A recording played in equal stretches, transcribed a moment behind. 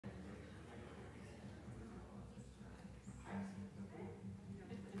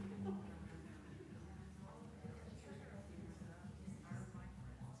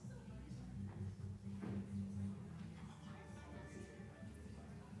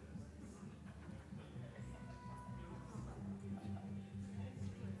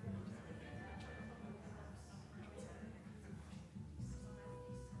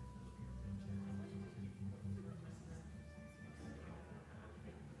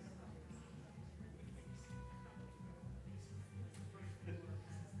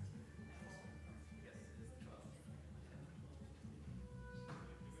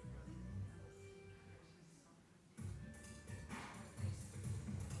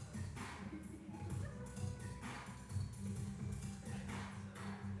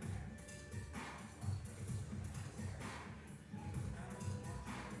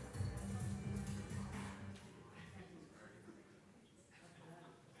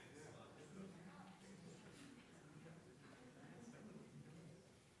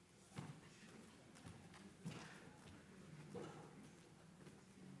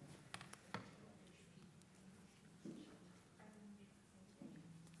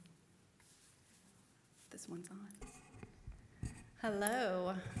this one's on.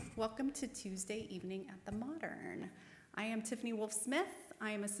 Hello, welcome to Tuesday evening at the Modern. I am Tiffany Wolf-Smith. I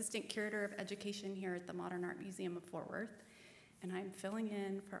am Assistant Curator of Education here at the Modern Art Museum of Fort Worth, and I'm filling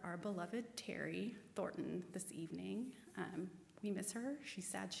in for our beloved Terry Thornton this evening. We miss her. She's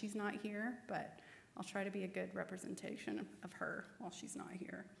sad she's not here, but I'll try to be a good representation of her while she's not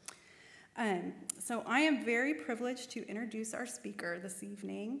here. So I am very privileged to introduce our speaker this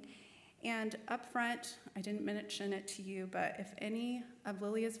evening. And up front, I didn't mention it to you, but if any of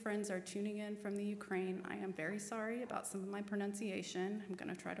Lilia's friends are tuning in from the Ukraine, I am very sorry about some of my pronunciation. I'm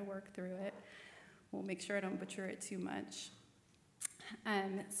going to try to work through it. We'll make sure I don't butcher it too much.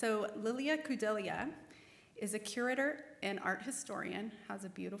 So Lilia Kudelia is a curator and art historian, has a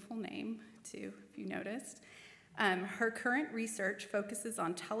beautiful name too, if you noticed. Her current research focuses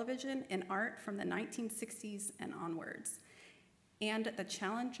on television and art from the 1960s and onwards, and the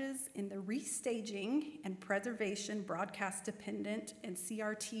challenges in the restaging and preservation broadcast-dependent and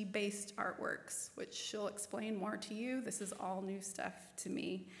CRT-based artworks, which she'll explain more to you. This is all new stuff to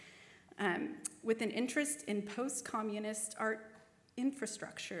me. With an interest in post-communist art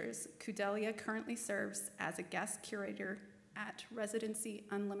infrastructures, Kudelia currently serves as a guest curator at Residency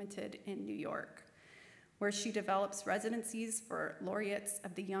Unlimited in New York, where she develops residencies for laureates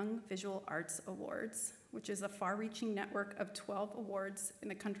of the Young Visual Arts Awards, which is a far-reaching network of 12 awards in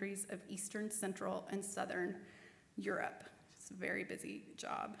the countries of Eastern, Central, and Southern Europe. It's a very busy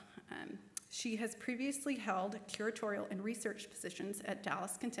job. She has previously held curatorial and research positions at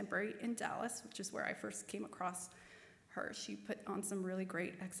Dallas Contemporary in Dallas, which is where I first came across her. She put on some really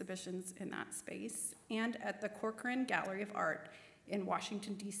great exhibitions in that space, and at the Corcoran Gallery of Art in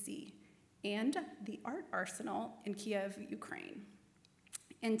Washington, D.C., and the Art Arsenal in Kiev, Ukraine.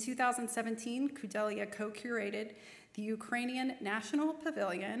 In 2017, Kudelia co-curated the Ukrainian National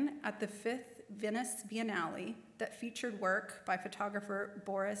Pavilion at the 5th Venice Biennale that featured work by photographer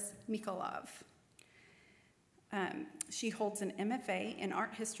Boris Mikolov. She holds an MFA in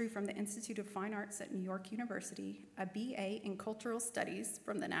art history from the Institute of Fine Arts at New York University, a BA in cultural studies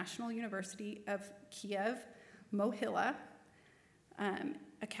from the National University of Kiev, Mohyla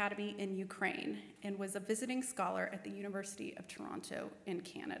Academy in Ukraine, and was a visiting scholar at the University of Toronto in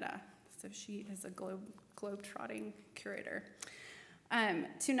Canada. So she is a globe-trotting curator.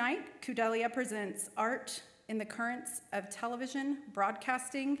 Tonight, Kudelia presents Art in the Currents of Television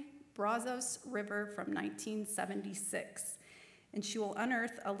Broadcasting, Brazos River from 1976. And she will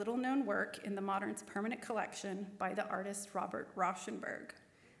unearth a little-known work in the Modern's permanent collection by the artist Robert Rauschenberg.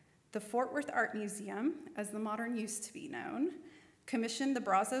 The Fort Worth Art Museum, as the Modern used to be known, commissioned the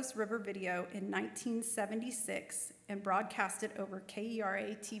Brazos River video in 1976 and broadcast it over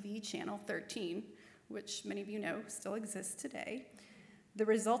KERA TV Channel 13, which many of you know still exists today. The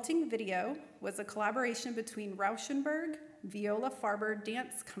resulting video was a collaboration between Rauschenberg, Viola Farber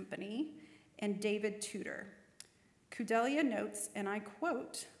Dance Company, and David Tudor. Kudelia notes, and I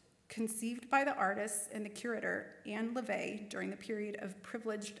quote, "Conceived by the artist and the curator Anne LeVay during the period of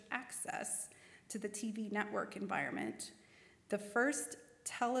privileged access to the TV network environment, the first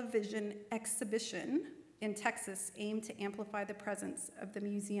television exhibition in Texas aimed to amplify the presence of the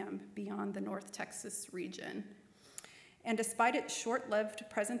museum beyond the North Texas region. And despite its short-lived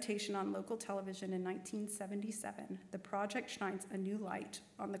presentation on local television in 1977, the project shines a new light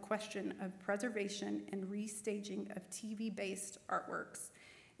on the question of preservation and restaging of TV-based artworks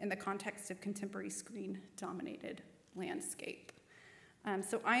in the context of contemporary screen-dominated landscape."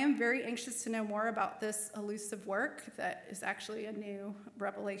 So I am very anxious to know more about this elusive work that is actually a new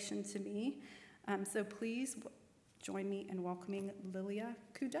revelation to me. So please join me in welcoming Lilia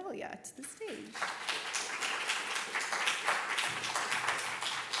Kudelia to the stage.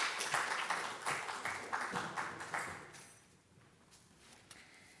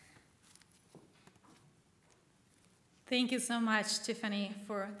 Thank you so much, Tiffany,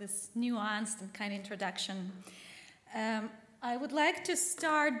 for this nuanced and kind introduction. I would like to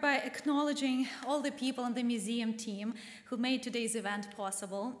start by acknowledging all the people in the museum team who made today's event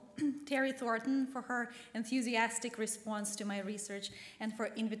possible. Terry Thornton for her enthusiastic response to my research and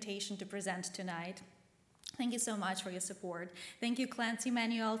for invitation to present tonight. Thank you so much for your support. Thank you, Clancy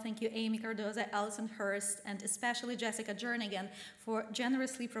Manuel. Thank you, Amy Cardoza, Alison Hurst, and especially Jessica Jernigan for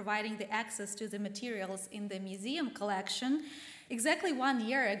generously providing the access to the materials in the museum collection exactly 1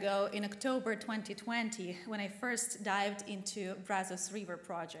 year ago in October 2020, when I first dived into Brazos River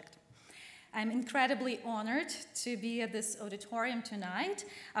project. I'm incredibly honored to be at this auditorium tonight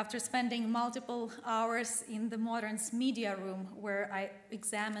after spending multiple hours in the Modern's media room, where I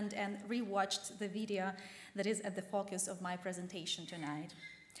examined and rewatched the video that is at the focus of my presentation tonight.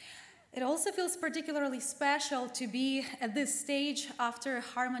 It also feels particularly special to be at this stage after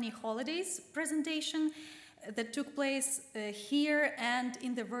Harmony Holidays presentation that took place here and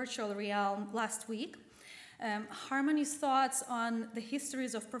in the virtual realm last week. Harmony's thoughts on the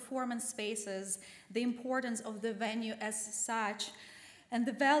histories of performance spaces, the importance of the venue as such, and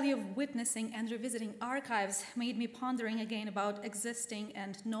the value of witnessing and revisiting archives made me pondering again about existing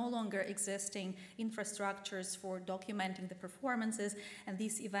and no longer existing infrastructures for documenting the performances and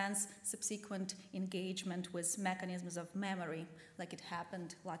these events' subsequent engagement with mechanisms of memory, like it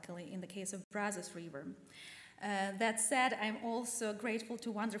happened, luckily, in the case of Brazos River. That said, I'm also grateful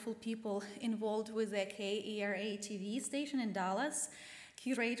to wonderful people involved with the KERA TV station in Dallas,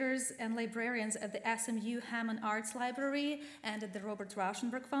 curators and librarians at the SMU Hammond Arts Library and at the Robert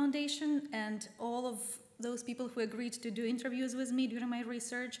Rauschenberg Foundation, and all of those people who agreed to do interviews with me during my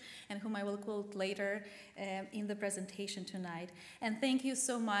research and whom I will quote later in the presentation tonight. And thank you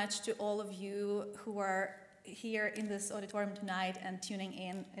so much to all of you who are here in this auditorium tonight and tuning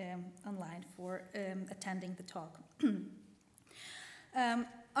in online for attending the talk.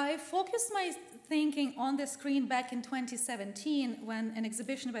 I focused my thinking on the screen back in 2017 when an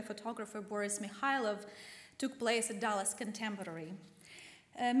exhibition by photographer Boris Mikhailov took place at Dallas Contemporary.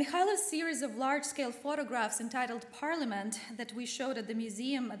 Mikhailov's series of large-scale photographs entitled Parliament that we showed at the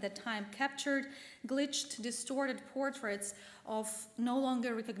museum at that time captured glitched, distorted portraits of no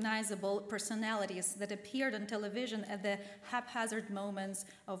longer recognizable personalities that appeared on television at the haphazard moments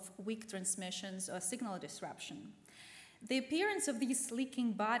of weak transmissions or signal disruption. The appearance of these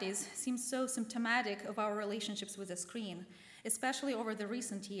leaking bodies seems so symptomatic of our relationships with the screen, especially over the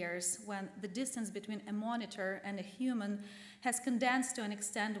recent years when the distance between a monitor and a human has condensed to an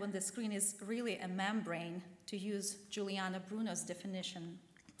extent when the screen is really a membrane, to use Juliana Bruno's definition.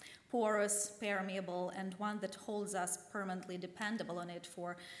 Porous, permeable, and one that holds us permanently dependable on it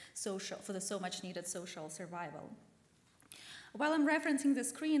for the so much needed social survival. While I'm referencing the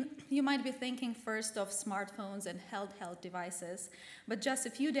screen, you might be thinking first of smartphones and handheld devices, but just a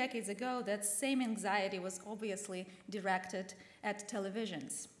few decades ago, that same anxiety was obviously directed at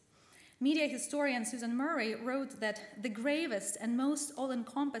televisions. Media historian Susan Murray wrote that the gravest and most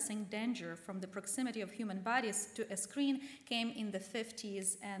all-encompassing danger from the proximity of human bodies to a screen came in the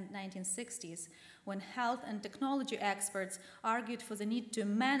 50s and 1960s, when health and technology experts argued for the need to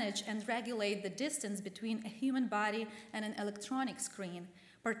manage and regulate the distance between a human body and an electronic screen,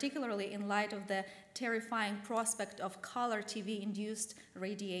 particularly in light of the terrifying prospect of color TV-induced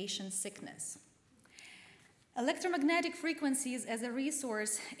radiation sickness. Electromagnetic frequencies as a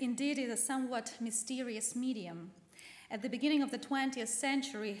resource indeed is a somewhat mysterious medium. At the beginning of the 20th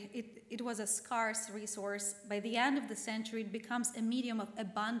century, it was a scarce resource. By the end of the century, it becomes a medium of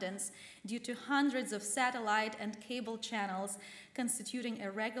abundance due to hundreds of satellite and cable channels constituting a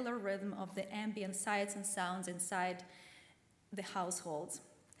regular rhythm of the ambient sights and sounds inside the households.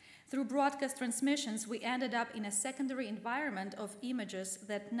 Through broadcast transmissions, we ended up in a secondary environment of images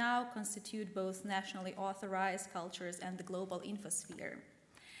that now constitute both nationally authorized cultures and the global infosphere.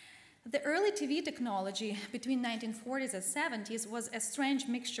 The early TV technology between 1940s and 70s was a strange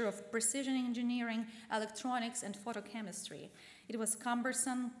mixture of precision engineering, electronics, and photochemistry. It was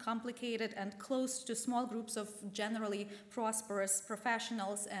cumbersome, complicated, and close to small groups of generally prosperous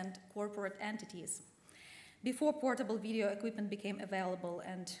professionals and corporate entities. Before portable video equipment became available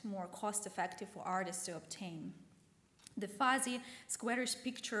and more cost-effective for artists to obtain. The fuzzy, squarish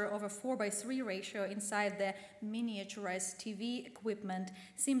picture of a 4:3 ratio inside the miniaturized TV equipment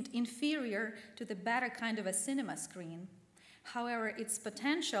seemed inferior to the better kind of a cinema screen. However, its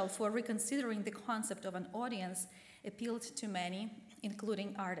potential for reconsidering the concept of an audience appealed to many,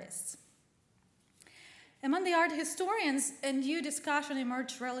 including artists. Among the art historians, a new discussion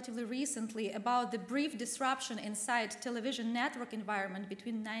emerged relatively recently about the brief disruption inside television network environment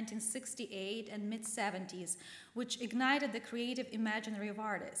between 1968 and mid-70s, which ignited the creative imaginary of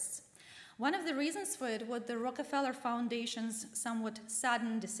artists. One of the reasons for it was the Rockefeller Foundation's somewhat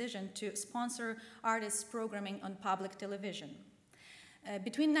sudden decision to sponsor artists' programming on public television.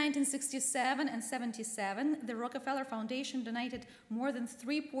 Between 1967 and 77, the Rockefeller Foundation donated more than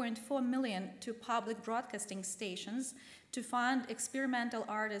 $3.4 million to public broadcasting stations to fund experimental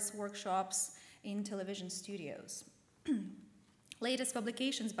artists' workshops in television studios. Latest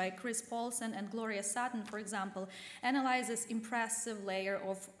publications by Chris Paulson and Gloria Sutton, for example, analyze this impressive layer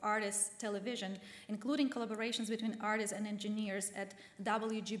of artists' television, including collaborations between artists and engineers at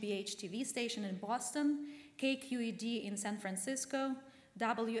WGBH TV station in Boston, KQED in San Francisco,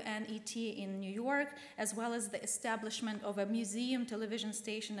 WNET in New York, as well as the establishment of a museum television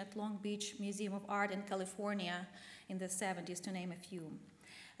station at Long Beach Museum of Art in California in the 70s, to name a few.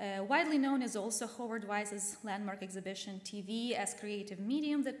 Widely known is also Howard Weiss's landmark exhibition TV as Creative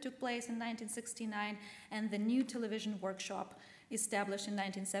Medium that took place in 1969, and the New Television Workshop established in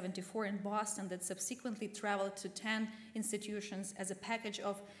 1974 in Boston that subsequently traveled to 10 institutions as a package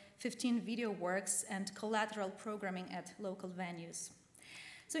of 15 video works and collateral programming at local venues.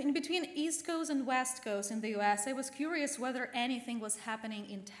 So in between East Coast and West Coast in the US, I was curious whether anything was happening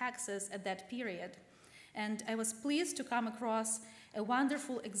in Texas at that period. And I was pleased to come across a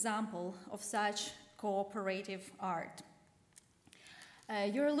wonderful example of such cooperative art.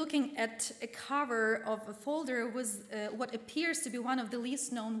 You're looking at a cover of a folder with what appears to be one of the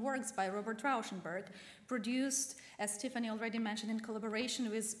least known works by Robert Rauschenberg, produced, as Tiffany already mentioned, in collaboration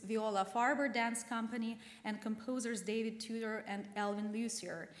with Viola Farber Dance Company and composers David Tudor and Elvin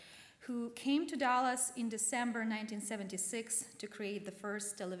Lucier, who came to Dallas in December 1976 to create the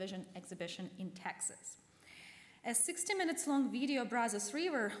first television exhibition in Texas. A 60 minutes long video, Brazos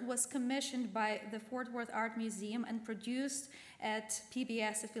River, was commissioned by the Fort Worth Art Museum and produced at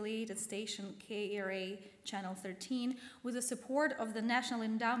PBS affiliated station KRA Channel 13 with the support of the National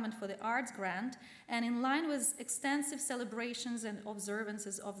Endowment for the Arts grant and in line with extensive celebrations and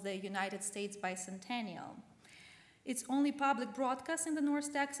observances of the United States bicentennial. Its only public broadcast in the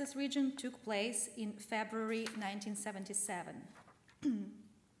North Texas region took place in February 1977.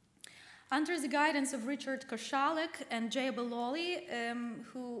 Under the guidance of Richard Koshalik and Jay Beloli,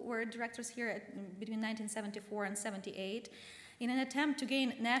 who were directors here between 1974 and 78, in an attempt to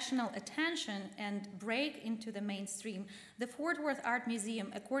gain national attention and break into the mainstream, the Fort Worth Art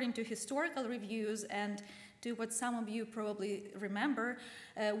Museum, according to historical reviews and to what some of you probably remember,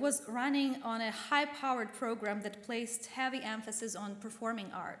 was running on a high-powered program that placed heavy emphasis on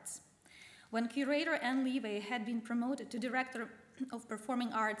performing arts. When curator Ann Levy had been promoted to director of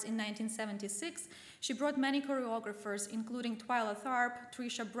Performing Arts in 1976, she brought many choreographers, including Twyla Tharp,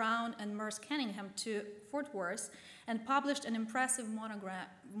 Tricia Brown, and Merce Cunningham, to Fort Worth and published an impressive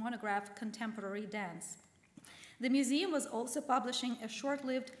monograph, Contemporary Dance. The museum was also publishing a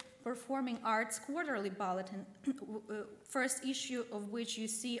short-lived Performing Arts Quarterly Bulletin, first issue of which you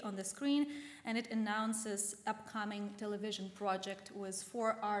see on the screen, and it announces upcoming television project with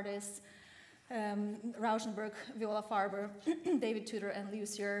 4 artists, Rauschenberg, Viola Farber, David Tudor, and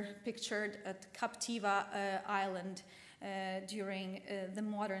Lucier, pictured at Captiva Island during the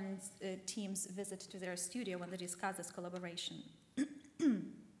Modern team's visit to their studio when they discussed this collaboration.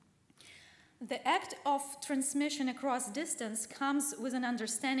 The act of transmission across distance comes with an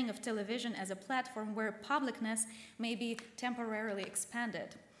understanding of television as a platform where publicness may be temporarily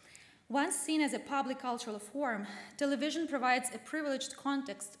expanded. Once seen as a public cultural form, television provides a privileged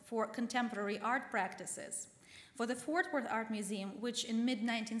context for contemporary art practices. For the Fort Worth Art Museum, which in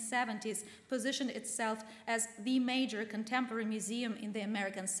mid-1970s positioned itself as the major contemporary museum in the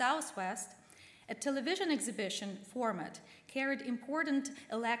American Southwest, a television exhibition format carried important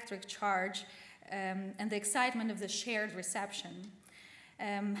electric charge and the excitement of the shared reception.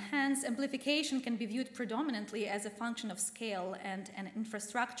 Hence, amplification can be viewed predominantly as a function of scale and an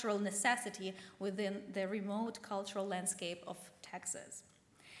infrastructural necessity within the remote cultural landscape of Texas.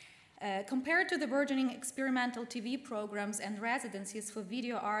 Compared to the burgeoning experimental TV programs and residencies for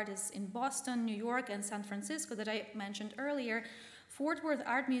video artists in Boston, New York, and San Francisco that I mentioned earlier, Fort Worth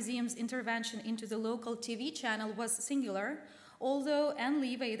Art Museum's intervention into the local TV channel was singular, although Ann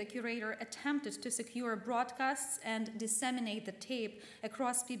Levy, the curator, attempted to secure broadcasts and disseminate the tape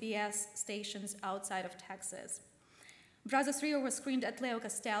across PBS stations outside of Texas. Brazos River was screened at Leo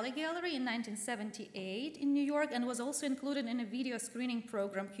Castelli Gallery in 1978 in New York and was also included in a video screening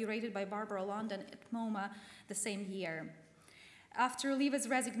program curated by Barbara London at MoMA the same year. After Levy's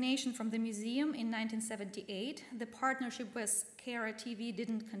resignation from the museum in 1978, the partnership with Kara TV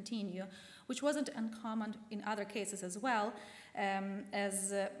didn't continue, which wasn't uncommon in other cases as well,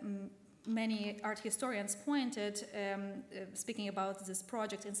 as many art historians pointed, speaking about this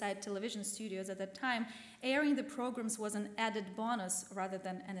project inside television studios at that time, airing the programs was an added bonus rather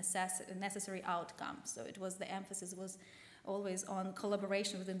than a necessary outcome. So it was, the emphasis was always on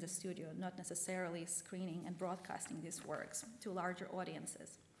collaboration within the studio, not necessarily screening and broadcasting these works to larger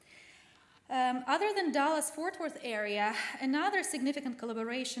audiences. Other than Dallas-Fort Worth area, another significant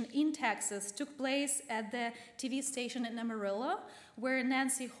collaboration in Texas took place at the TV station in Amarillo, where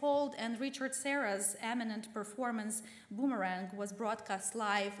Nancy Holt and Richard Serra's eminent performance Boomerang was broadcast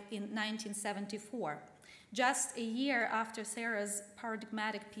live in 1974. Just a year after Serra's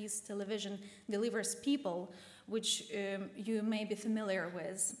paradigmatic piece Television Delivers People, which you may be familiar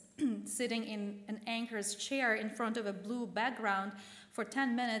with, sitting in an anchor's chair in front of a blue background for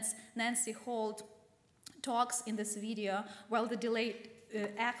 10 minutes, Nancy Holt talks in this video while the delayed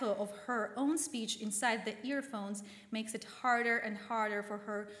echo of her own speech inside the earphones makes it harder and harder for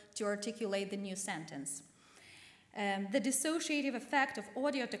her to articulate the new sentence. The dissociative effect of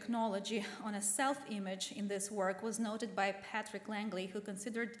audio technology on a self-image in this work was noted by Patrick Langley, who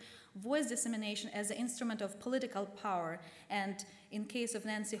considered voice dissemination as an instrument of political power, and in case of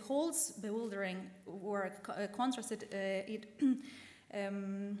Nancy Holt's bewildering work, contrasted it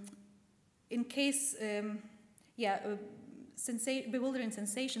in case, bewildering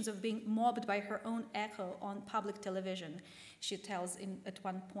sensations of being mobbed by her own echo on public television. She tells at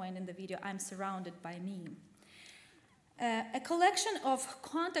one point in the video, "I'm surrounded by me." A collection of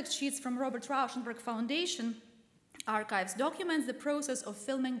contact sheets from Robert Rauschenberg Foundation archives documents the process of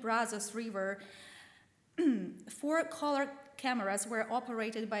filming Brazos River. 4 color cameras were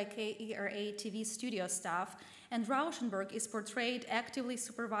operated by KERA TV studio staff, and Rauschenberg is portrayed actively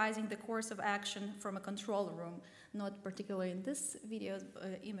supervising the course of action from a control room. Not particularly in this video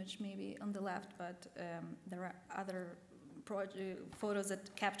image, maybe on the left, but there are other photos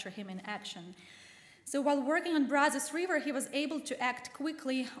that capture him in action. So while working on Brazos River, he was able to act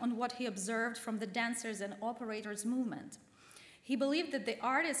quickly on what he observed from the dancers and operators' movement. He believed that the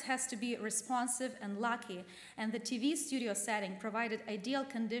artist has to be responsive and lucky, and the TV studio setting provided ideal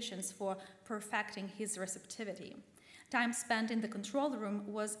conditions for perfecting his receptivity. Time spent in the control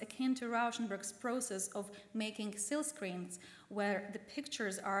room was akin to Rauschenberg's process of making still screens, where the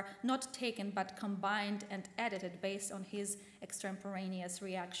pictures are not taken but combined and edited based on his extemporaneous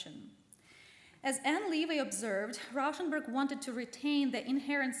reaction. As Anne Levy observed, Rauschenberg wanted to retain the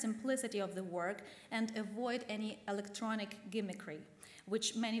inherent simplicity of the work and avoid any electronic gimmickry,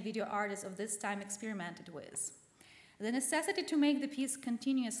 which many video artists of this time experimented with. The necessity to make the piece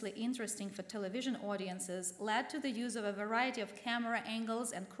continuously interesting for television audiences led to the use of a variety of camera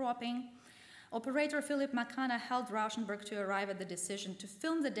angles and cropping. Operator Philip McCanna helped Rauschenberg to arrive at the decision to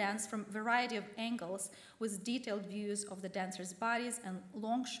film the dance from a variety of angles with detailed views of the dancers' bodies and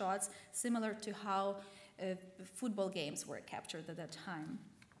long shots similar to how football games were captured at that time.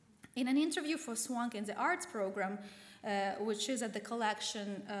 In an interview for Swank in the Arts program, which is at the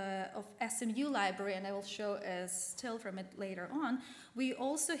collection of SMU Library, and I will show a still from it later on, we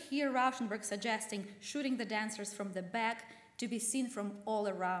also hear Rauschenberg suggesting shooting the dancers from the back to be seen from all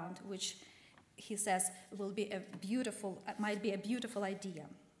around, which he says might be a beautiful idea.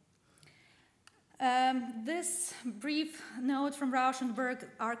 This brief note from Rauschenberg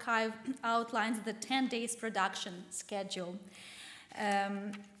archive outlines the 10 days production schedule.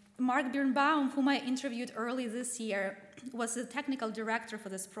 Mark Birnbaum, whom I interviewed early this year, was the technical director for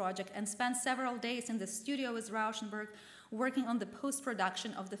this project and spent several days in the studio with Rauschenberg working on the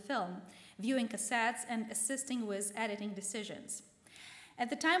post-production of the film, viewing cassettes and assisting with editing decisions. At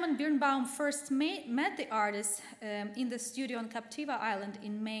the time when Birnbaum first met the artist in the studio on Captiva Island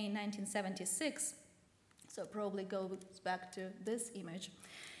in May 1976, so probably goes back to this image,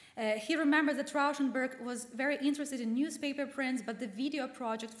 he remembered that Rauschenberg was very interested in newspaper prints, but the video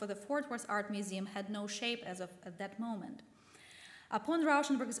project for the Fort Worth Art Museum had no shape as of at that moment. Upon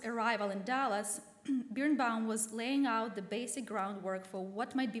Rauschenberg's arrival in Dallas, Birnbaum was laying out the basic groundwork for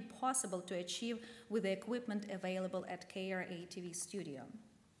what might be possible to achieve with the equipment available at KRA TV studio.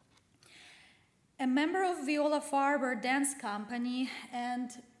 A member of Viola Farber Dance Company and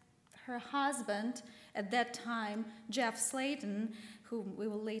her husband at that time, Jeff Slayton, whom we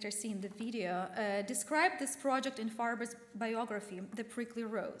will later see in the video, described this project in Farber's biography, The Prickly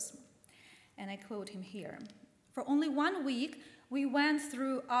Rose. And I quote him here. "For only 1 week, we went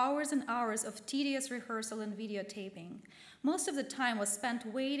through hours and hours of tedious rehearsal and videotaping. Most of the time was spent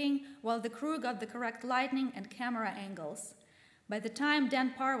waiting while the crew got the correct lighting and camera angles. By the time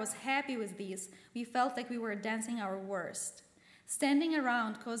Dan Parr was happy with these, we felt like we were dancing our worst. Standing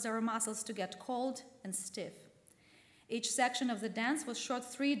around caused our muscles to get cold and stiff. Each section of the dance was shot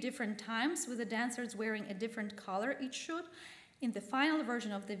 3 different times, with the dancers wearing a different color each shoot. In the final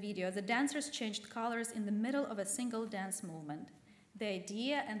version of the video, the dancers changed colors in the middle of a single dance movement. The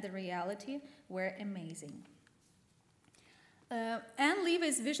idea and the reality were amazing." Anne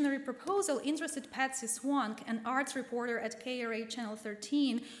Levy's visionary proposal interested Patsy Swank, an arts reporter at KRA Channel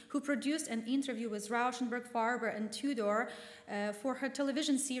 13, who produced an interview with Rauschenberg, Farber, and Tudor for her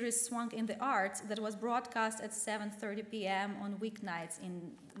television series Swank in the Arts that was broadcast at 7:30 p.m. on weeknights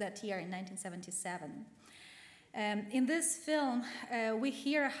in that year in 1977. In this film, we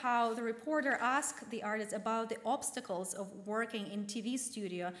hear how the reporter asked the artist about the obstacles of working in TV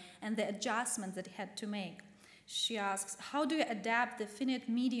studio and the adjustments that he had to make. She asks, "How do you adapt the finite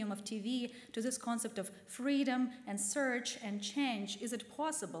medium of TV to this concept of freedom and search and change? Is it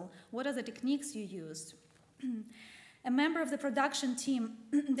possible? What are the techniques you used?" A member of the production team,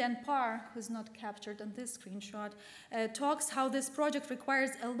 Dan Parr, who's not captured on this screenshot, talks how this project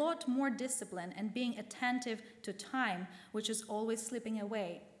requires a lot more discipline and being attentive to time, which is always slipping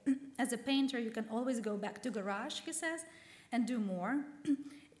away. As a painter, you can always go back to garage, he says, and do more.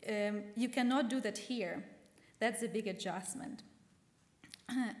 You cannot do that here. That's a big adjustment.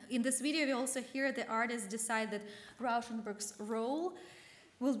 In this video, we also hear the artist decide that Rauschenberg's role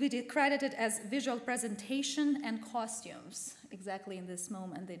will be credited as visual presentation and costumes. Exactly in this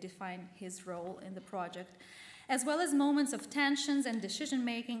moment, they define his role in the project, as well as moments of tensions and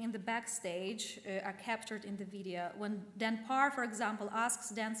decision-making in the backstage are captured in the video. When Dan Parr, for example, asks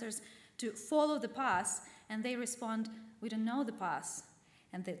dancers to follow the path, and they respond, "We don't know the path."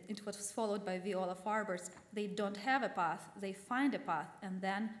 And it was followed by Viola Farber's, "They don't have a path, they find a path, and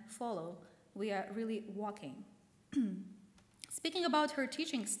then follow. We are really walking." Speaking about her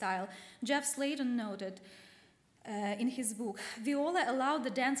teaching style, Jeff Slayton noted in his book, Viola allowed the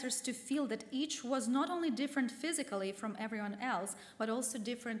dancers to feel that each was not only different physically from everyone else, but also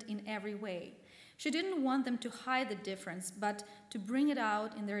different in every way. She didn't want them to hide the difference, but to bring it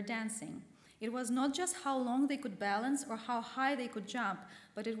out in their dancing. It was not just how long they could balance or how high they could jump,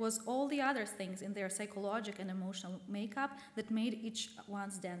 but it was all the other things in their psychological and emotional makeup that made each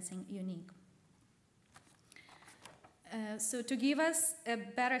one's dancing unique. So to give us a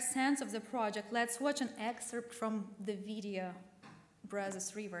better sense of the project, let's watch an excerpt from the video,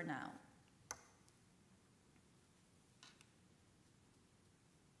 Brazos River now.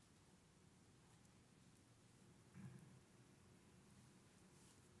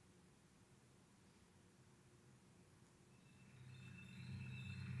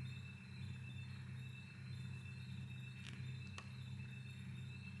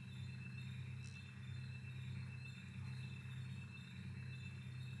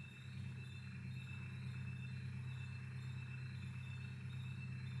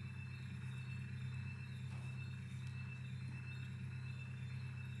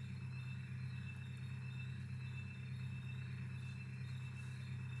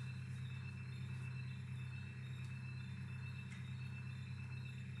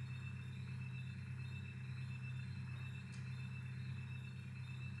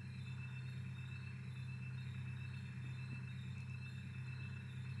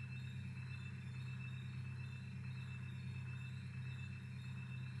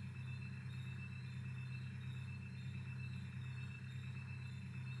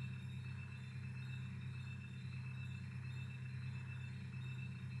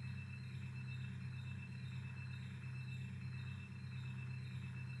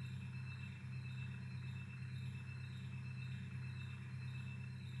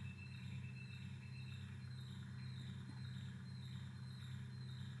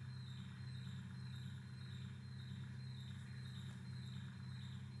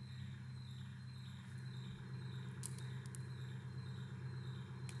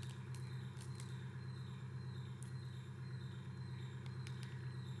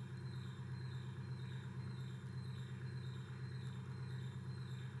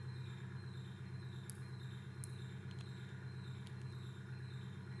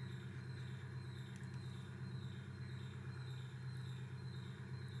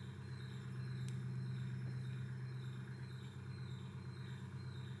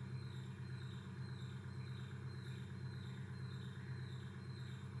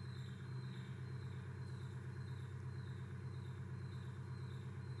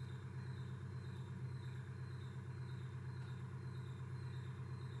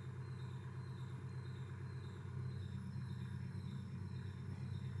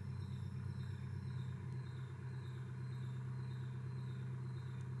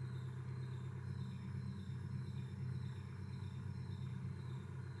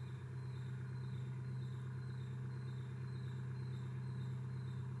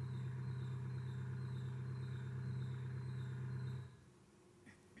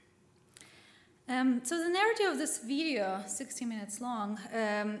 So the narrative of this video, 60 minutes long,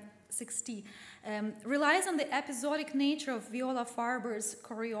 relies on the episodic nature of Viola Farber's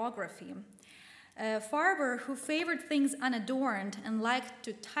choreography. Farber, who favored things unadorned and liked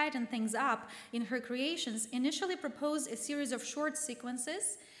to tighten things up in her creations, initially proposed a series of short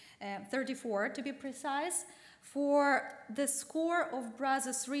sequences, 34 to be precise, for the score of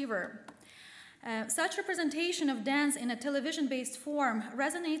Brazos River. Such representation of dance in a television-based form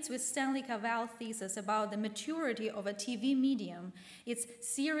resonates with Stanley Cavell's thesis about the maturity of a TV medium, its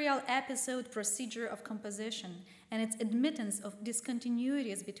serial episode procedure of composition, and its admittance of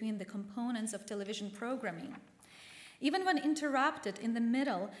discontinuities between the components of television programming. Even when interrupted in the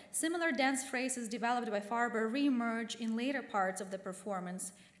middle, similar dance phrases developed by Farber re-emerge in later parts of the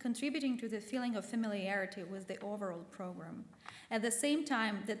performance, contributing to the feeling of familiarity with the overall program. At the same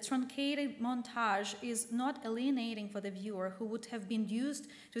time, the truncated montage is not alienating for the viewer, who would have been used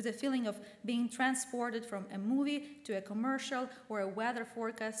to the feeling of being transported from a movie to a commercial or a weather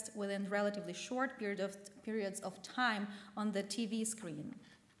forecast within relatively short periods of time on the TV screen.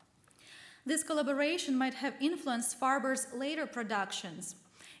 This collaboration might have influenced Farber's later productions.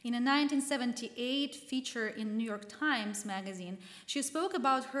 In a 1978 feature in New York Times magazine, she spoke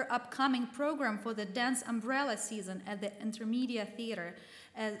about her upcoming program for the dance umbrella season at the Intermedia Theater,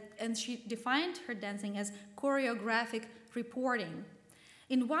 and she defined her dancing as choreographic reporting.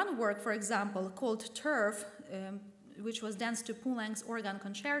 In one work, for example, called Turf, which was danced to Poulenc's organ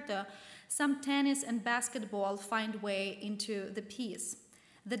concerto, some tennis and basketball find way into the piece.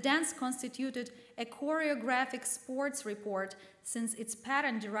 The dance constituted a choreographic sports report, since its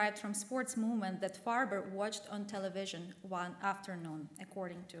pattern derived from sports movement that Farber watched on television one afternoon,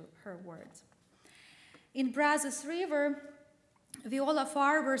 according to her words. In Brazos River, Viola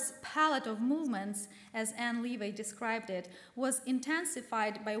Farber's palette of movements, as Anne Levey described it, was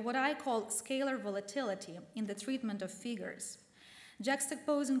intensified by what I call scalar volatility in the treatment of figures.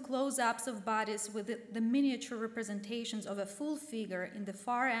 Juxtaposing close-ups of bodies with the miniature representations of a full figure in the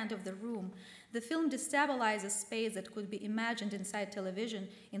far end of the room, the film destabilizes space that could be imagined inside television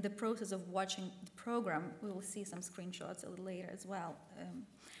in the process of watching the program. We will see some screenshots a little later as well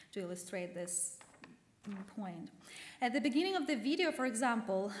to illustrate this point. At the beginning of the video, for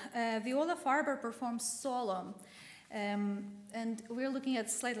example, Viola Farber performs solo. And we're looking at a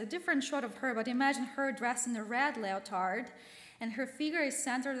slightly different shot of her, but imagine her dressed in a red leotard, and her figure is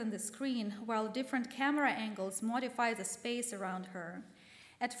centered on the screen, while different camera angles modify the space around her.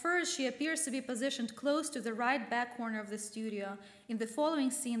 At first, she appears to be positioned close to the right back corner of the studio. In the following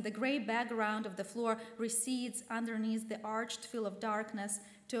scene, the gray background of the floor recedes underneath the arched fill of darkness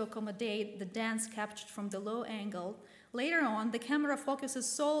to accommodate the dance captured from the low angle. Later on, the camera focuses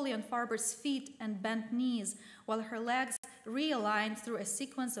solely on Farber's feet and bent knees, while her legs realign through a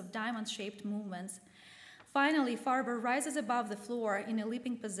sequence of diamond-shaped movements. Finally, Farber rises above the floor in a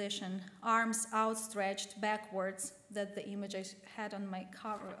leaping position, arms outstretched backwards. That's the image I had on my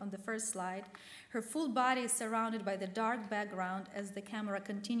cover on the first slide. Her full body is surrounded by the dark background as the camera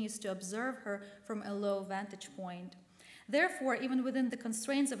continues to observe her from a low vantage point. Therefore, even within the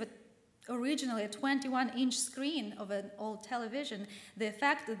constraints of originally a 21-inch screen of an old television, the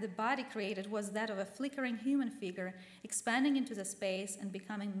effect that the body created was that of a flickering human figure expanding into the space and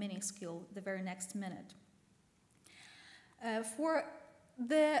becoming minuscule the very next minute. For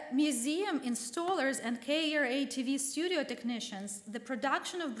the museum installers and KERA TV studio technicians, the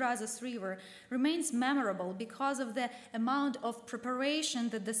production of Brazos River remains memorable because of the amount of preparation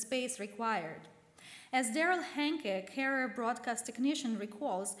that the space required. As Daryl Henke, KERA broadcast technician,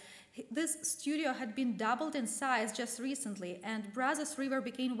 recalls, this studio had been doubled in size just recently, and Brazos River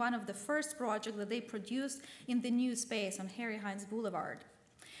became one of the first projects that they produced in the new space on Harry Hines Boulevard.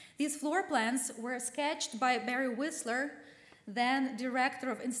 These floor plans were sketched by Barry Whistler, then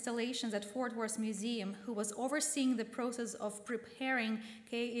director of installations at Fort Worth Museum, who was overseeing the process of preparing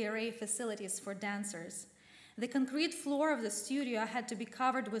KERA facilities for dancers. The concrete floor of the studio had to be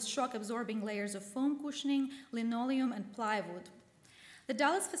covered with shock-absorbing layers of foam cushioning, linoleum, and plywood. The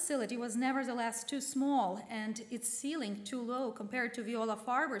Dallas facility was nevertheless too small and its ceiling too low compared to Viola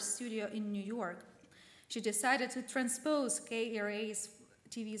Farber's studio in New York. She decided to transpose KERA's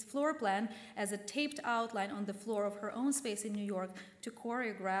TV's floor plan as a taped outline on the floor of her own space in New York to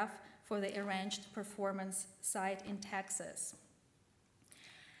choreograph for the arranged performance site in Texas.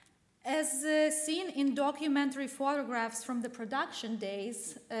 As seen in documentary photographs from the production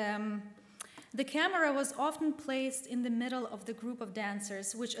days, the camera was often placed in the middle of the group of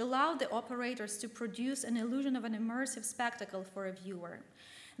dancers, which allowed the operators to produce an illusion of an immersive spectacle for a viewer.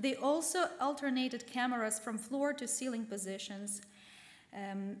 They also alternated cameras from floor to ceiling positions,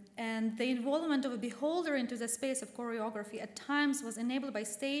 and the involvement of a beholder into the space of choreography at times was enabled by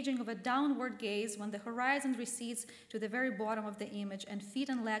staging of a downward gaze when the horizon recedes to the very bottom of the image and feet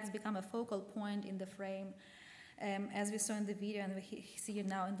and legs become a focal point in the frame, as we saw in the video and we see it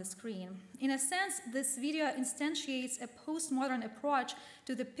now in the screen. In a sense, this video instantiates a postmodern approach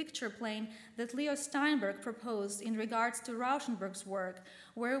to the picture plane that Leo Steinberg proposed in regards to Rauschenberg's work,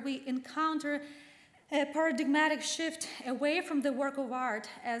 where we encounter a paradigmatic shift away from the work of art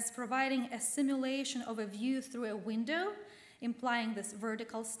as providing a simulation of a view through a window, implying this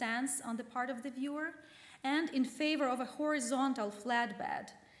vertical stance on the part of the viewer, and in favor of a horizontal flatbed,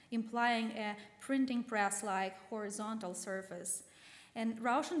 implying a printing press-like horizontal surface. And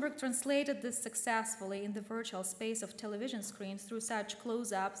Rauschenberg translated this successfully in the virtual space of television screens through such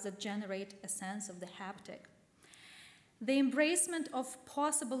close-ups that generate a sense of the haptic. The embracement of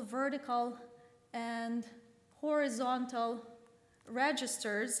possible vertical and horizontal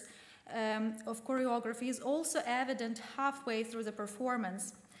registers of choreography is also evident halfway through the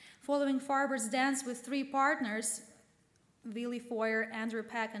performance. Following Farber's dance with three partners, Willie Foyer, Andrew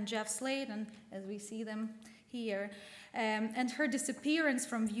Peck, and Jeff Slayton, as we see them here, and her disappearance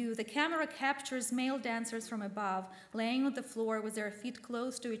from view, the camera captures male dancers from above, laying on the floor with their feet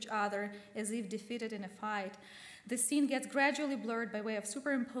close to each other as if defeated in a fight. The scene gets gradually blurred by way of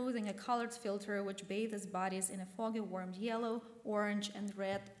superimposing a colored filter which bathes bodies in a foggy warmed yellow, orange, and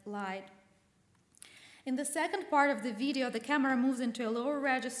red light. In the second part of the video, the camera moves into a lower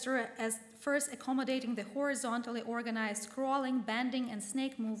register as first accommodating the horizontally organized crawling, bending, and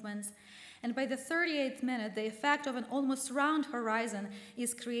snake movements. And by the 38th minute, the effect of an almost round horizon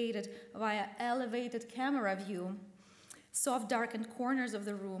is created via elevated camera view, soft darkened corners of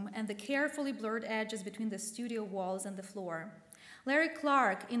the room, and the carefully blurred edges between the studio walls and the floor. Larry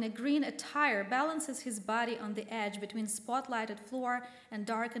Clark, in a green attire, balances his body on the edge between spotlighted floor and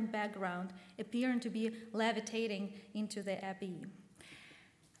darkened background, appearing to be levitating into the abbey.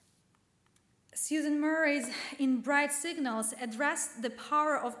 Susan Murray's In Bright Signals addressed the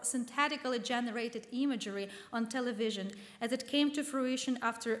power of synthetically generated imagery on television as it came to fruition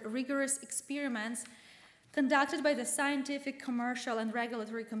after rigorous experiments conducted by the scientific, commercial, and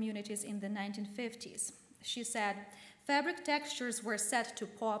regulatory communities in the 1950s. She said, fabric textures were set to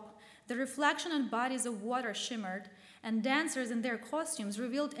pop, the reflection on bodies of water shimmered, and dancers in their costumes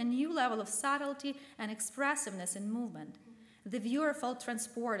revealed a new level of subtlety and expressiveness in movement. The viewer felt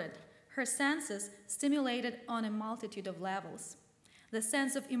transported, her senses stimulated on a multitude of levels. The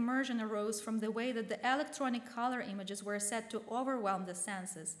sense of immersion arose from the way that the electronic color images were set to overwhelm the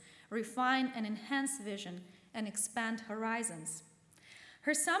senses, refine and enhance vision, and expand horizons.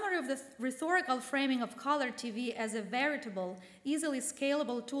 Her summary of the rhetorical framing of color TV as a veritable, easily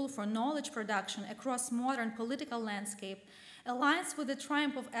scalable tool for knowledge production across modern political landscape aligns with the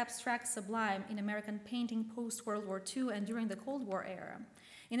triumph of abstract sublime in American painting post-World War II and during the Cold War era.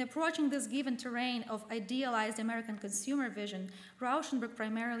 In approaching this given terrain of idealized American consumer vision, Rauschenberg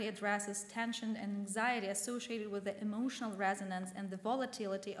primarily addresses tension and anxiety associated with the emotional resonance and the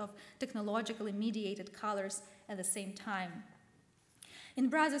volatility of technologically mediated colors at the same time. In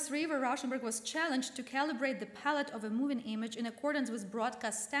Brazos River, Rauschenberg was challenged to calibrate the palette of a moving image in accordance with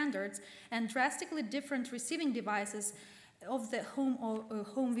broadcast standards and drastically different receiving devices of the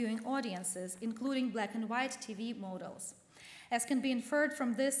home viewing audiences, including black and white TV models. As can be inferred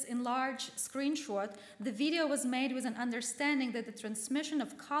from this enlarged screenshot, the video was made with an understanding that the transmission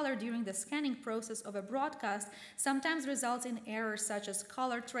of color during the scanning process of a broadcast sometimes results in errors such as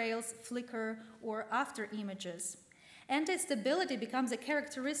color trails, flicker, or after images. Anti-stability becomes a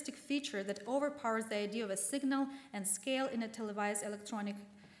characteristic feature that overpowers the idea of a signal and scale in a televised electronic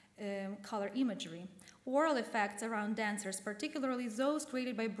color imagery. Oral effects around dancers, particularly those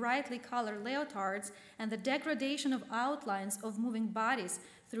created by brightly colored leotards, and the degradation of outlines of moving bodies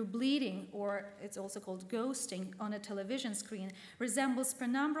through bleeding, or it's also called ghosting, on a television screen, resembles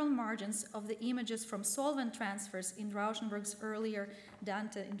penumbral margins of the images from solvent transfers in Rauschenberg's earlier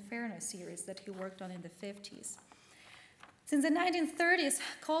Dante Inferno series that he worked on in the 50s. Since the 1930s,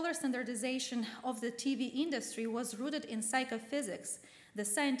 color standardization of the TV industry was rooted in psychophysics, the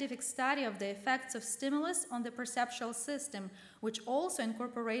scientific study of the effects of stimulus on the perceptual system, which also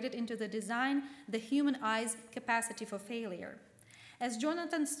incorporated into the design the human eye's capacity for failure. As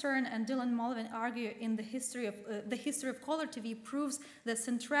Jonathan Stern and Dylan Mulvin argue in the history of color TV proves the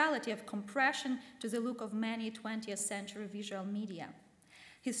centrality of compression to the look of many 20th century visual media.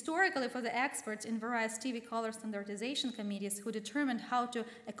 Historically, for the experts in various TV color standardization committees who determined how to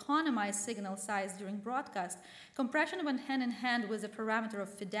economize signal size during broadcast, compression went hand in hand with the parameter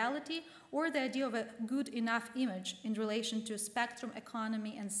of fidelity or the idea of a good enough image in relation to spectrum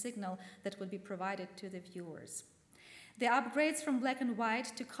economy and signal that would be provided to the viewers. The upgrades from black and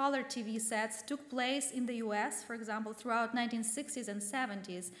white to color TV sets took place in the US, for example, throughout 1960s and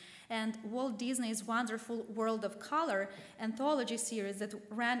 70s, and Walt Disney's Wonderful World of Color anthology series that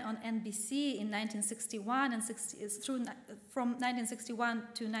ran on NBC in 1961 and from 1961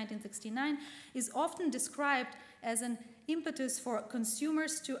 to 1969 is often described as an impetus for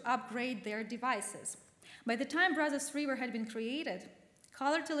consumers to upgrade their devices. By the time Brazos River had been created,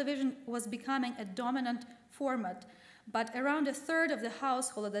 color television was becoming a dominant format, but around a third of the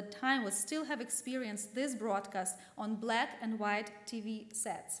household at that time would still have experienced this broadcast on black and white TV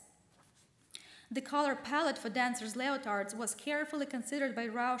sets. The color palette for dancers' leotards was carefully considered by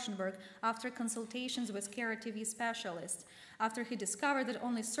Rauschenberg after consultations with Kara TV specialists, after he discovered that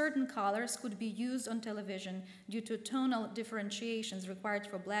only certain colors could be used on television due to tonal differentiations required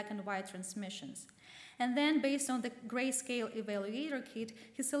for black and white transmissions. And then, based on the grayscale evaluator kit,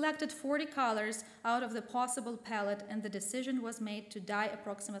 he selected 40 colors out of the possible palette, and the decision was made to dye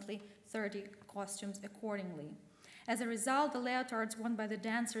approximately 30 costumes accordingly. As a result, the leotards worn by the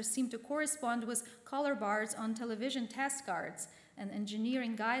dancers seemed to correspond with color bars on television test cards, an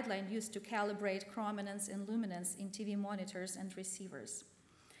engineering guideline used to calibrate chrominance and luminance in TV monitors and receivers.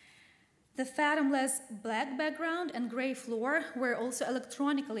 The fathomless black background and gray floor were also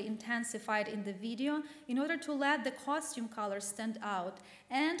electronically intensified in the video in order to let the costume colors stand out,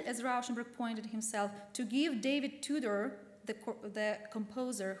 and, as Rauschenberg pointed himself, to give David Tudor, the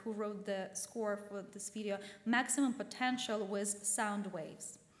composer who wrote the score for this video, maximum potential with sound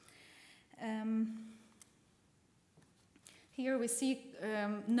waves. Here we see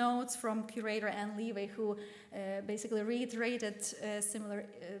notes from curator Anne Levy, who basically reiterated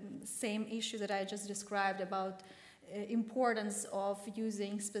same issue that I just described about importance of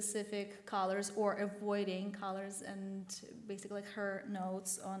using specific colors or avoiding colors, and basically her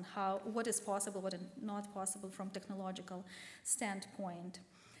notes on what is possible, what is not possible from technological standpoint.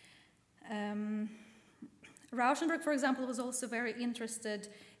 Rauschenberg, for example, was also very interested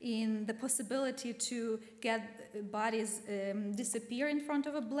in the possibility to get bodies disappear in front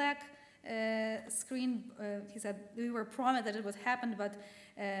of a black screen. He said we were promised that it would happen, but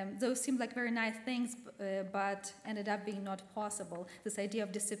those seemed like very nice things, but ended up being not possible. This idea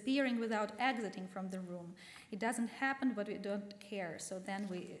of disappearing without exiting from the room. It doesn't happen, but we don't care. So then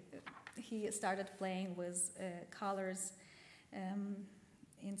he started playing with colors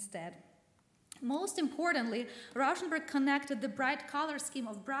instead. Most importantly, Rauschenberg connected the bright color scheme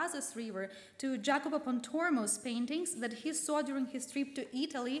of Brazos River to Jacopo Pontormo's paintings that he saw during his trip to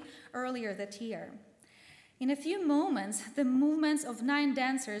Italy earlier that year. In a few moments, the movements of 9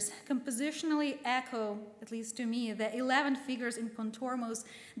 dancers compositionally echo, at least to me, the 11 figures in Pontormo's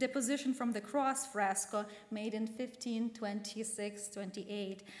Deposition from the Cross fresco made in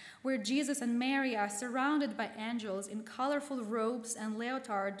 1526-28, where Jesus and Mary are surrounded by angels in colorful robes and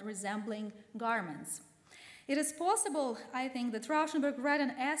leotard resembling garments. It is possible, I think, that Rauschenberg read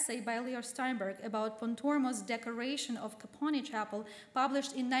an essay by Leo Steinberg about Pontormo's decoration of Caponi Chapel,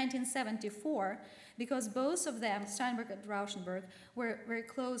 published in 1974, because both of them, Steinberg and Rauschenberg, were very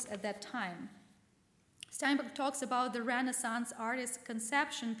close at that time. Steinberg talks about the Renaissance artist's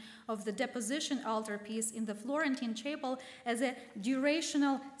conception of the Deposition altarpiece in the Florentine chapel as a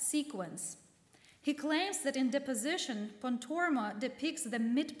durational sequence. He claims that in Deposition, Pontormo depicts the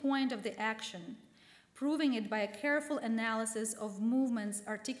midpoint of the action, proving it by a careful analysis of movements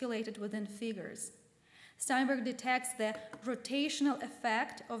articulated within figures. Steinberg detects the rotational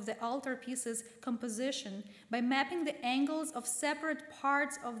effect of the altarpiece's composition by mapping the angles of separate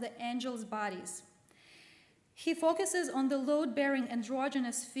parts of the angels' bodies. He focuses on the load-bearing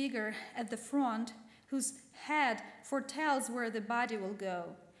androgynous figure at the front, whose head foretells where the body will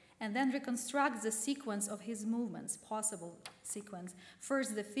go, and then reconstructs the sequence of his movements, possible sequence.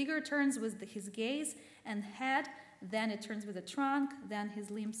 First, the figure turns with his gaze and head, then it turns with the trunk, then his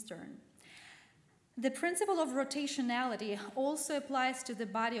limbs turn. The principle of rotationality also applies to the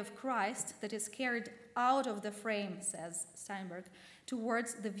body of Christ that is carried out of the frame, says Steinberg,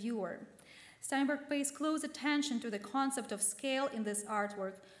 towards the viewer. Steinberg pays close attention to the concept of scale in this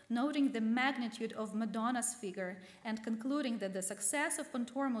artwork, noting the magnitude of Madonna's figure and concluding that the success of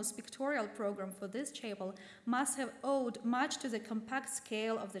Pontormo's pictorial program for this chapel must have owed much to the compact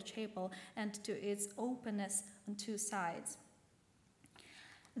scale of the chapel and to its openness on 2 sides.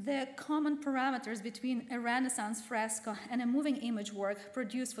 The common parameters between a Renaissance fresco and a moving image work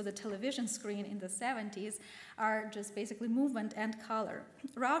produced for the television screen in the 70s are just basically movement and color.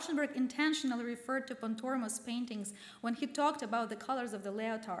 Rauschenberg intentionally referred to Pontormo's paintings when he talked about the colors of the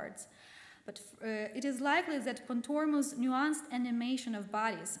leotards. But it is likely that Pontormo's nuanced animation of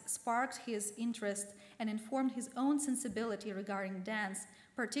bodies sparked his interest and informed his own sensibility regarding dance,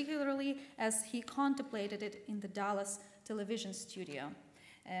 particularly as he contemplated it in the Dallas television studio.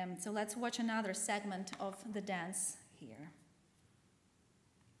 So let's watch another segment of the dance here.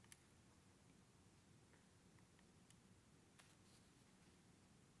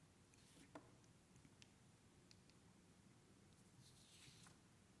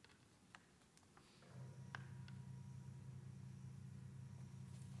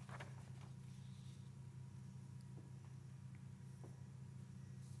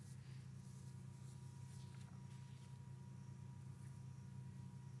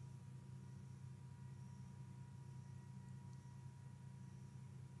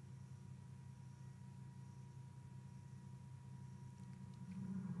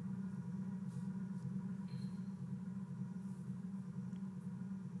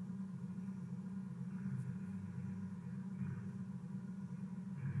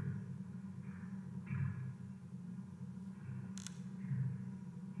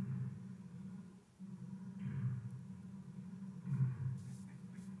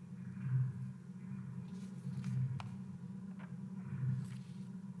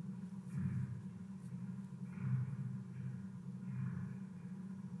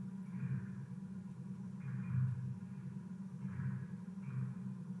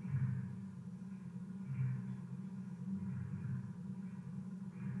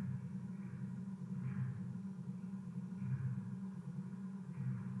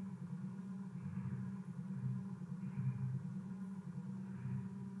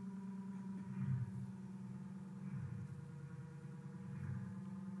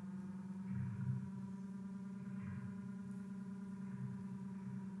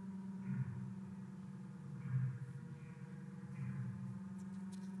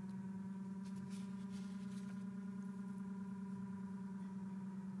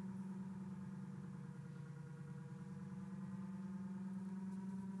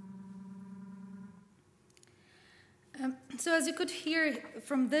 So as you could hear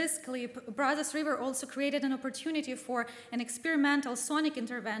from this clip, Brazos River also created an opportunity for an experimental sonic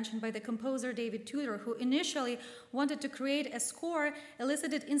intervention by the composer David Tudor, who initially wanted to create a score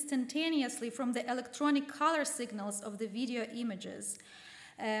elicited instantaneously from the electronic color signals of the video images.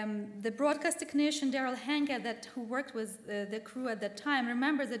 The broadcast technician Daryl Henke, who worked with the crew at that time,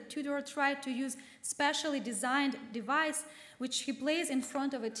 remembers that Tudor tried to use specially designed device which he placed in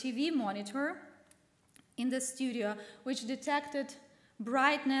front of a TV monitor in the studio, which detected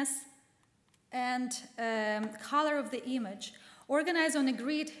brightness and color of the image. Organized on a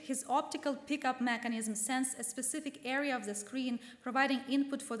grid, his optical pickup mechanism sensed a specific area of the screen, providing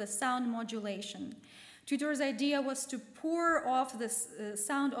input for the sound modulation. Tudor's idea was to pour off the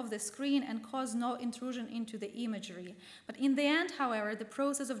sound of the screen and cause no intrusion into the imagery. But in the end, however, the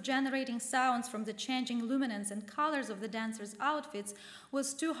process of generating sounds from the changing luminance and colors of the dancers' outfits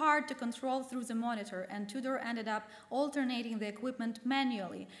was too hard to control through the monitor, and Tudor ended up alternating the equipment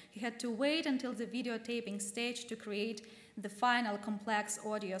manually. He had to wait until the videotaping stage to create the final complex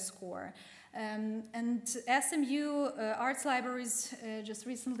audio score. And SMU Arts Libraries just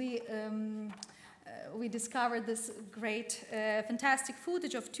recently we discovered this great, fantastic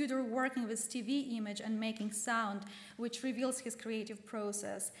footage of Tudor working with TV image and making sound, which reveals his creative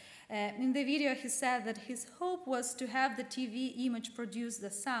process. In the video, he said that his hope was to have the TV image produce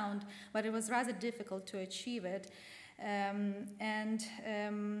the sound, but it was rather difficult to achieve it.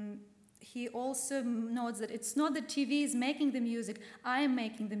 He also notes that it's not the TV is making the music, I am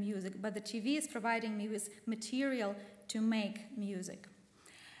making the music, but the TV is providing me with material to make music.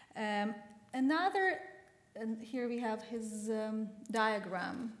 And here we have his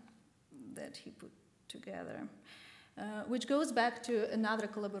diagram that he put together, which goes back to another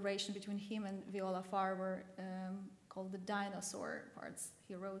collaboration between him and Viola Farber called the Dinosaur Parts.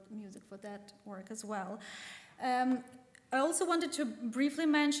 He wrote music for that work as well. I also wanted to briefly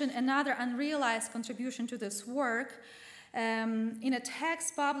mention another unrealized contribution to this work. In a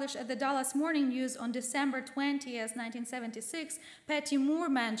text published at the Dallas Morning News on December 20th, 1976, Patty Moore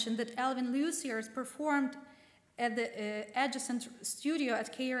mentioned that Elvin Luciers performed at the adjacent studio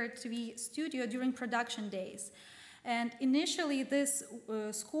at KRTV studio during production days. And initially, this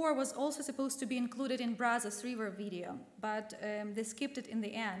score was also supposed to be included in Brazos River video, but they skipped it in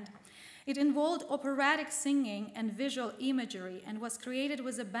the end. It involved operatic singing and visual imagery and was created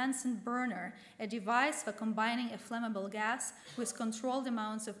with a Bunsen burner, a device for combining a flammable gas with controlled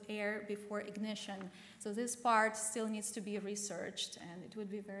amounts of air before ignition. So this part still needs to be researched, and it would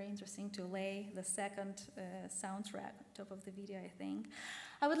be very interesting to lay the second soundtrack on top of the video, I think.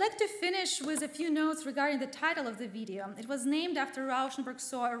 I would like to finish with a few notes regarding the title of the video. It was named after Rauschenberg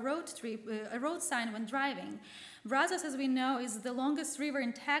saw a road sign when driving. Brazos, as we know, is the longest river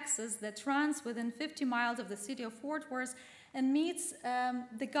in Texas that runs within 50 miles of the city of Fort Worth and meets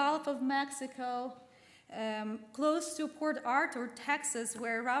the Gulf of Mexico close to Port Arthur, Texas,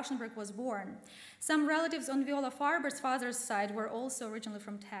 where Rauschenberg was born. Some relatives on Viola Farber's father's side were also originally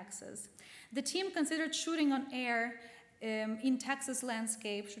from Texas. The team considered shooting on air in Texas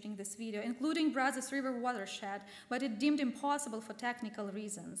landscape, shooting this video, including Brazos River watershed, but it deemed impossible for technical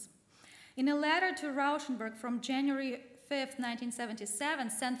reasons. In a letter to Rauschenberg from January 5th,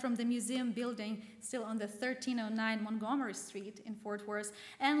 1977, sent from the museum building still on the 1309 Montgomery Street in Fort Worth,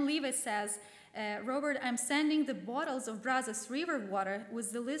 Ann Levy says, Robert, I'm sending the bottles of Brazos River water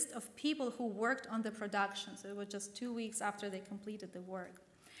with the list of people who worked on the production. So it was just 2 weeks after they completed the work.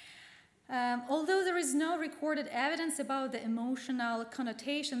 Although there is no recorded evidence about the emotional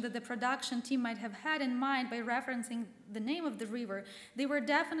connotation that the production team might have had in mind by referencing the name of the river, they were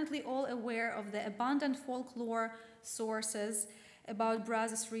definitely all aware of the abundant folklore sources about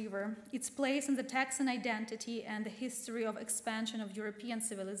Brazos River, its place in the Texan identity and the history of expansion of European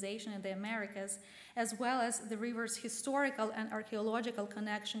civilization in the Americas, as well as the river's historical and archaeological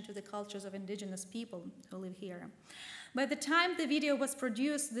connection to the cultures of indigenous people who live here. By the time the video was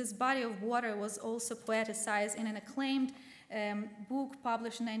produced, this body of water was also poeticized in an acclaimed book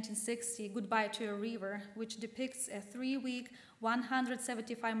published in 1960, Goodbye to a River, which depicts a 3-week,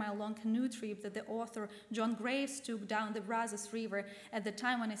 175-mile-long canoe trip that the author John Graves took down the Brazos River at the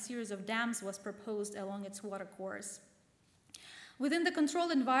time when a series of dams was proposed along its watercourse. Within the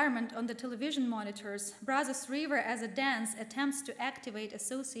controlled environment on the television monitors, Brazos River as a dance attempts to activate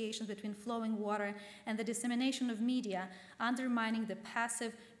associations between flowing water and the dissemination of media, undermining the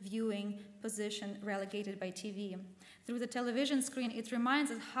passive viewing position relegated by TV. Through the television screen, it reminds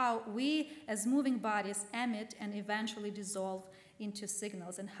us how we, as moving bodies, emit and eventually dissolve into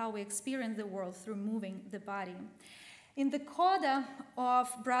signals, and how we experience the world through moving the body. In the coda of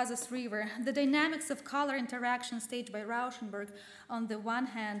Brazos River, the dynamics of color interaction staged by Rauschenberg on the one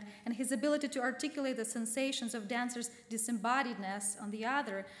hand, and his ability to articulate the sensations of dancers' disembodiedness on the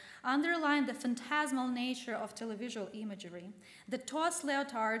other, underline the phantasmal nature of televisual imagery. The tossed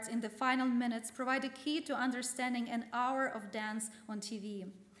leotards in the final minutes provide a key to understanding an hour of dance on TV.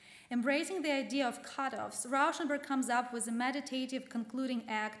 Embracing the idea of cutoffs, Rauschenberg comes up with a meditative concluding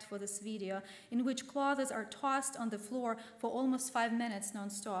act for this video, in which clothes are tossed on the floor for almost 5 minutes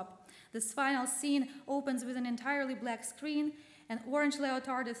non-stop. This final scene opens with an entirely black screen. An orange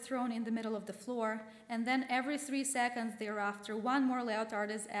leotard is thrown in the middle of the floor, and then every 3 seconds thereafter, one more leotard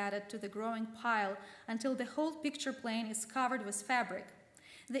is added to the growing pile until the whole picture plane is covered with fabric.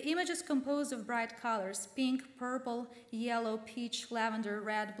 The image is composed of bright colors. Pink, purple, yellow, peach, lavender,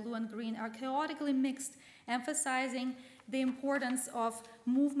 red, blue, and green are chaotically mixed, emphasizing the importance of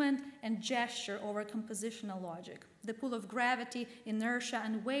movement and gesture over compositional logic. The pull of gravity, inertia,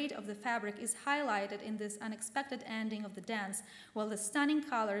 and weight of the fabric is highlighted in this unexpected ending of the dance, while the stunning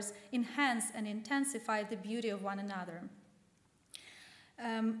colors enhance and intensify the beauty of one another.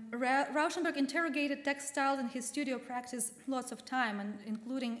 Rauschenberg interrogated textiles in his studio practice lots of time, and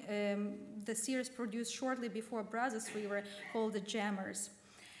including the series produced shortly before Brazos River called The Jammers.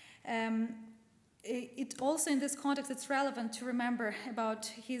 It also, in this context, it's relevant to remember about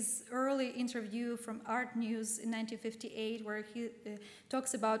his early interview from Art News in 1958, where he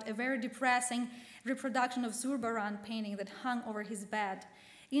talks about a very depressing reproduction of Zurbaran painting that hung over his bed.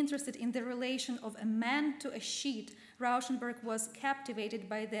 Interested in the relation of a man to a sheet, Rauschenberg was captivated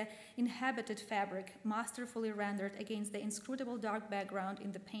by the inhabited fabric, masterfully rendered against the inscrutable dark background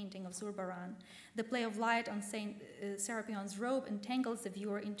in the painting of Zurbaran. The play of light on Saint Serapion's robe entangles the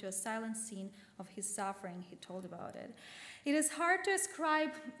viewer into a silent scene of his suffering, he told about it. It is hard to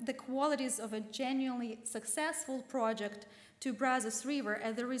ascribe the qualities of a genuinely successful project to Brazos River,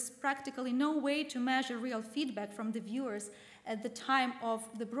 as there is practically no way to measure real feedback from the viewers at the time of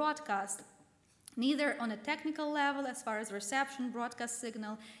the broadcast, neither on a technical level as far as reception, broadcast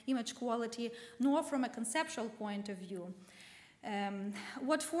signal, image quality, nor from a conceptual point of view.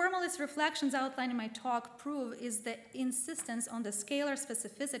 What formalist reflections outlined in my talk prove is the insistence on the scalar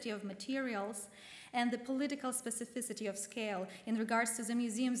specificity of materials and the political specificity of scale in regards to the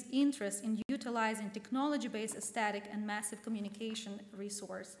museum's interest in utilizing technology-based aesthetic and massive communication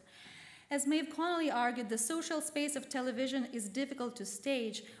resource. As Maeve Connolly argued, the social space of television is difficult to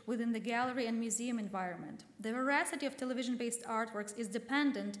stage within the gallery and museum environment. The veracity of television-based artworks is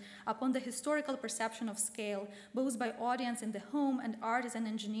dependent upon the historical perception of scale, both by audience in the home and artists and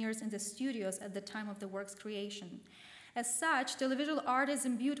engineers in the studios at the time of the work's creation. As such, televisual art is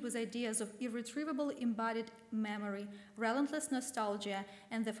imbued with ideas of irretrievable embodied memory, relentless nostalgia,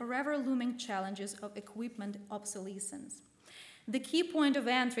 and the forever looming challenges of equipment obsolescence. The key point of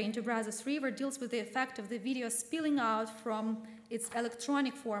entry into Brazos River deals with the effect of the video spilling out from its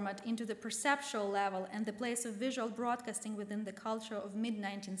electronic format into the perceptual level and the place of visual broadcasting within the culture of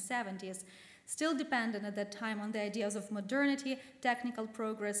mid-1970s, still dependent at that time on the ideas of modernity, technical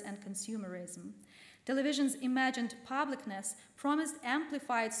progress, and consumerism. Television's imagined publicness promised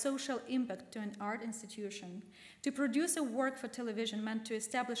amplified social impact to an art institution. To produce a work for television meant to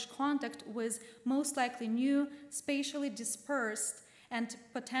establish contact with most likely new, spatially dispersed, and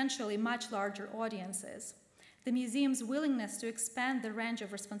potentially much larger audiences. The museum's willingness to expand the range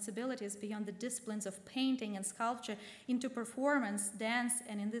of responsibilities beyond the disciplines of painting and sculpture into performance, dance,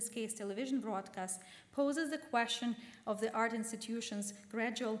 and in this case television broadcast poses the question of the art institution's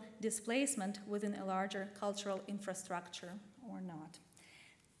gradual displacement within a larger cultural infrastructure or not.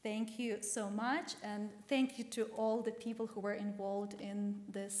 Thank you so much, and thank you to all the people who were involved in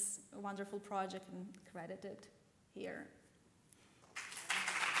this wonderful project and credited here.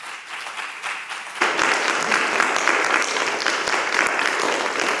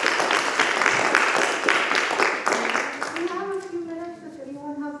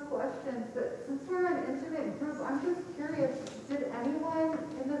 But since we're an intimate group, I'm just curious, did anyone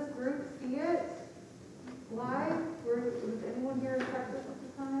in this group see it live? Was anyone here in Texas at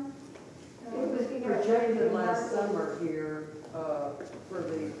the time? It was projected last summer here for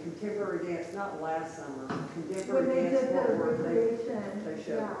the contemporary dance, not last summer, contemporary when they dance. did the recreation. They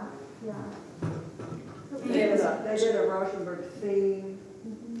showed. Yeah. They did a Rauschenberg theme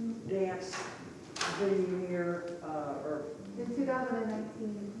dance venue here, or in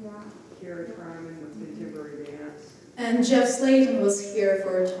 2019, yeah. Carrie Cryman with contemporary dance. And Jeff Slayton was here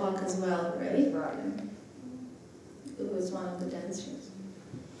for a talk as well, right? Right. It was one of the dancers.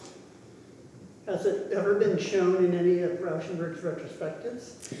 Has it ever been shown in any of Rauschenberg's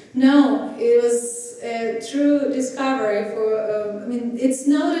retrospectives? No, it was a true discovery for, I mean, it's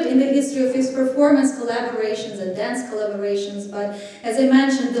noted in the history of his performance collaborations and dance collaborations, but as I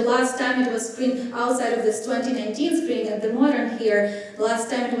mentioned, the last time it was screened outside of this 2019 screening at the Modern here, the last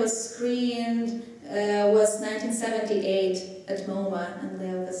time it was screened was 1978 at MoMA and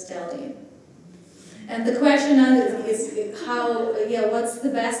Leo Castelli. And the question is how, what's the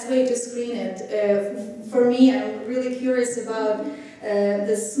best way to screen it? For me, I'm really curious about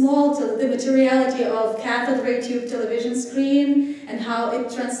the materiality of cathode ray tube television screen and how it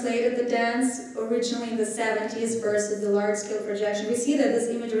translated the dance originally in the 70s versus the large-scale projection. We see that this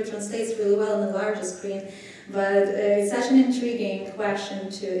imagery translates really well on the larger screen, but it's such an intriguing question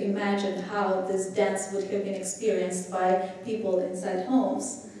to imagine how this dance would have been experienced by people inside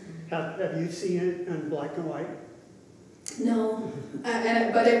homes. Have you seen it in black and white? No,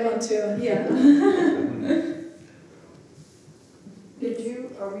 but I want to, yeah.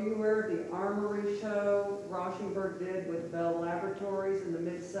 Are you aware of the Armory show Rauschenberg did with Bell Laboratories in the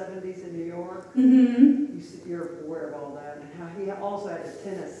mid-70s in New York? Mm-hmm. You're aware of all that, and how he also had a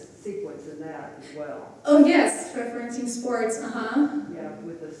tennis sequence in that as well. Oh yes, referencing sports, Yeah,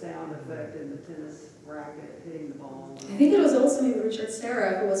 with the sound effect and the tennis racket hitting the ball. I think it was also maybe Richard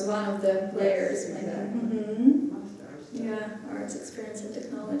Serra who was one of the players. Yes, Maybe. exactly. Mm-hmm. Yeah. Yeah, arts, experience, and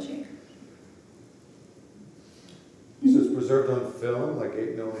technology. So it's preserved on film, like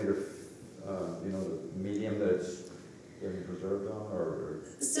 8mm, the medium that it's been preserved on, or?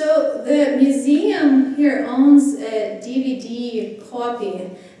 So the museum here owns a DVD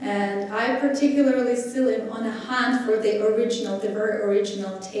copy, and I particularly still am on a hunt for the original, the very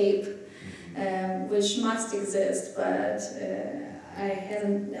original tape, which must exist, but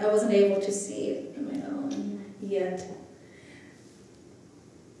I wasn't able to see it on my own yet.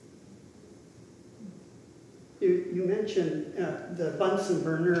 You mentioned the Bunsen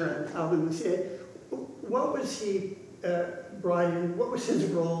burner and Alvin Lucier. What was he brought in? What was his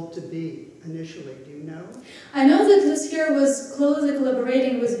role to be initially? Do you know? I know that Lucier was closely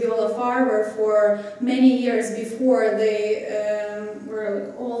collaborating with Viola Farber for many years before they were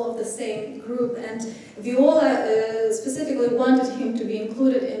like all of the same group, and Viola specifically wanted him to be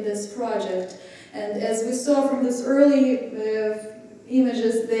included in this project. And as we saw from this early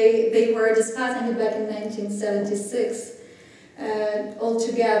images, they were discussing it back in 1976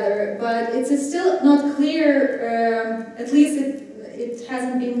 altogether, but it's still not clear, at least it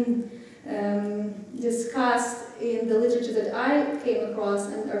hasn't been discussed in the literature that I came across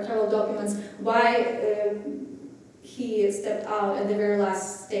and archival documents, why he stepped out at the very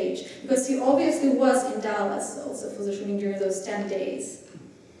last stage, because he obviously was in Dallas also for the shooting during those 10 days.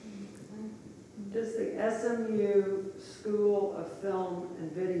 Does the SMU School of Film and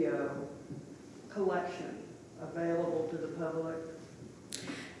Video collection available to the public?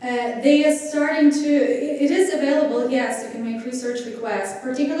 They are starting to, it is available, yes, you can make research requests,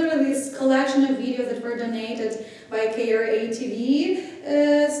 particularly this collection of videos that were donated by KRA TV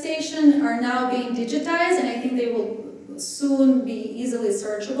station are now being digitized, and I think they will soon be easily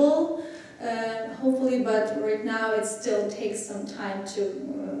searchable, hopefully, but right now it still takes some time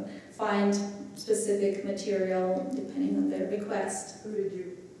to find specific material depending on their request. Who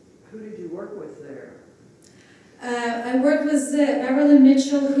did you work with there? I worked with Beverly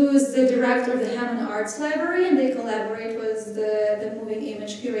Mitchell, who is the director of the Hammond Arts Library, and they collaborate with the moving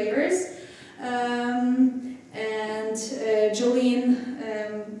image curators. And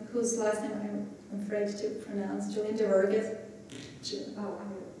Jolene, whose last name I'm afraid to pronounce, Jolene DeVergis.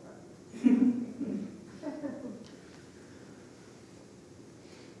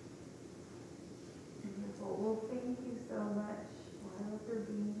 Oh, well, thank you so much, Lila, for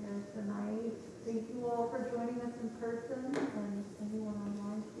being here tonight. Thank you all for joining us in person, and anyone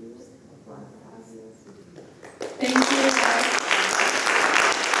online too. Glad to have you.